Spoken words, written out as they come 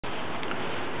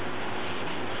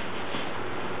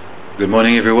Good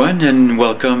morning, everyone, and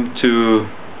welcome to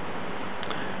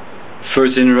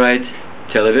First in Right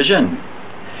Television.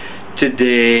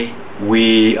 Today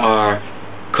we are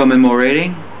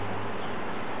commemorating,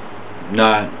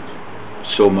 not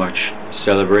so much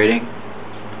celebrating,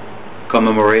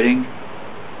 commemorating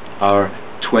our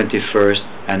 21st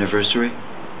anniversary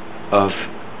of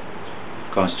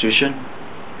Constitution.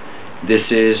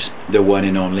 This is the one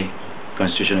and only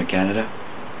Constitution of Canada,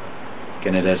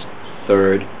 Canada's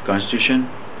third Constitution.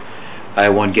 I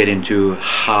won't get into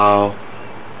how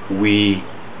we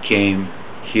came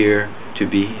here to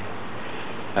be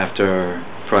after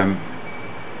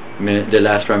the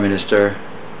last Prime Minister,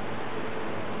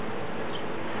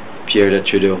 Pierre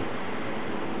Trudeau,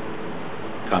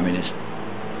 communist,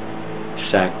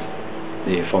 sacked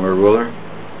the former ruler,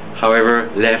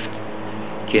 however left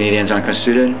Canadians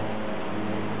unconstituted,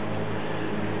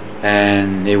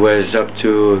 and it was up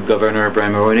to Governor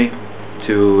Brian Mulroney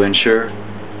to ensure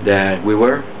that we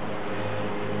were.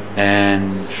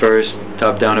 And first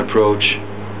top-down approach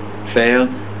failed,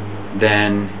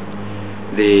 then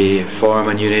the Forum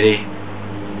on Unity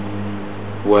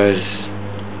was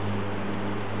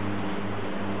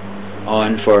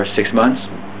on for 6 months.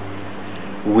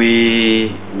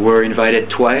 We were invited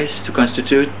twice to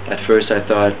constitute. At first I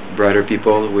thought brighter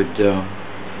people would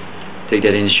take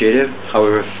that initiative.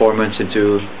 However, 4 months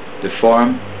into the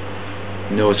forum,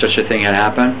 no such a thing had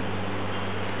happened.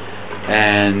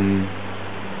 And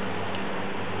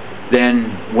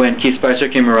then when Keith Spicer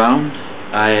came around,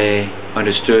 I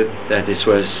understood that this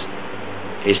was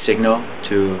a signal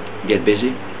to get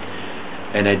busy,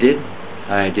 and I did.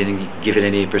 I didn't give it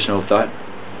any personal thought.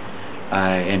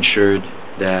 I ensured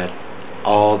that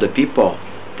all the people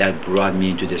that brought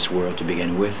me into this world to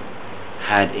begin with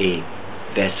had a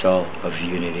vessel of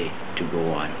unity to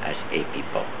go on as a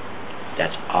people.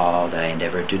 That's all that I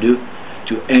endeavored to do,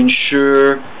 to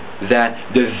ensure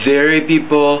that the very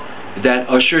people that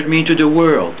ushered me into the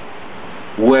world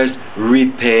was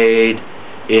repaid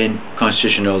in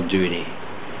constitutional duty,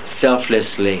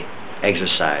 selflessly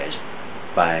exercised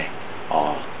by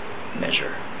all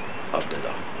measure of the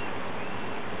law.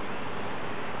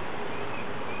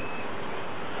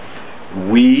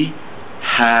 We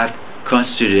have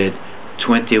constituted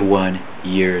 21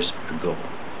 years ago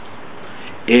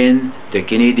in the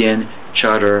Canadian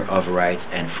Charter of Rights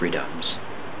and Freedoms.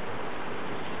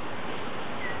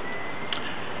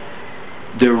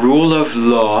 The rule of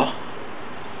law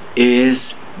is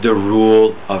the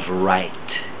rule of right.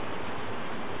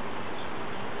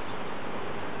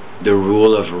 The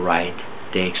rule of right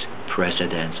takes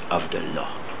precedence of the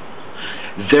law.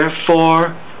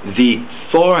 Therefore, the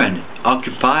foreign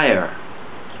occupier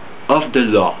of the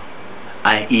law,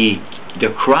 i.e. the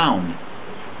Crown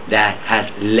that has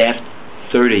left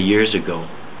 30 years ago,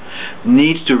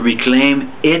 needs to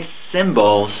reclaim its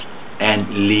symbols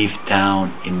and leave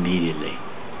town immediately.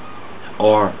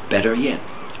 Or better yet,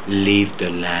 leave the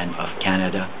land of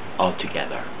Canada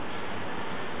altogether.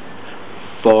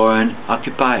 Foreign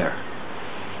occupier,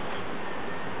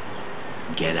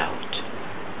 get out.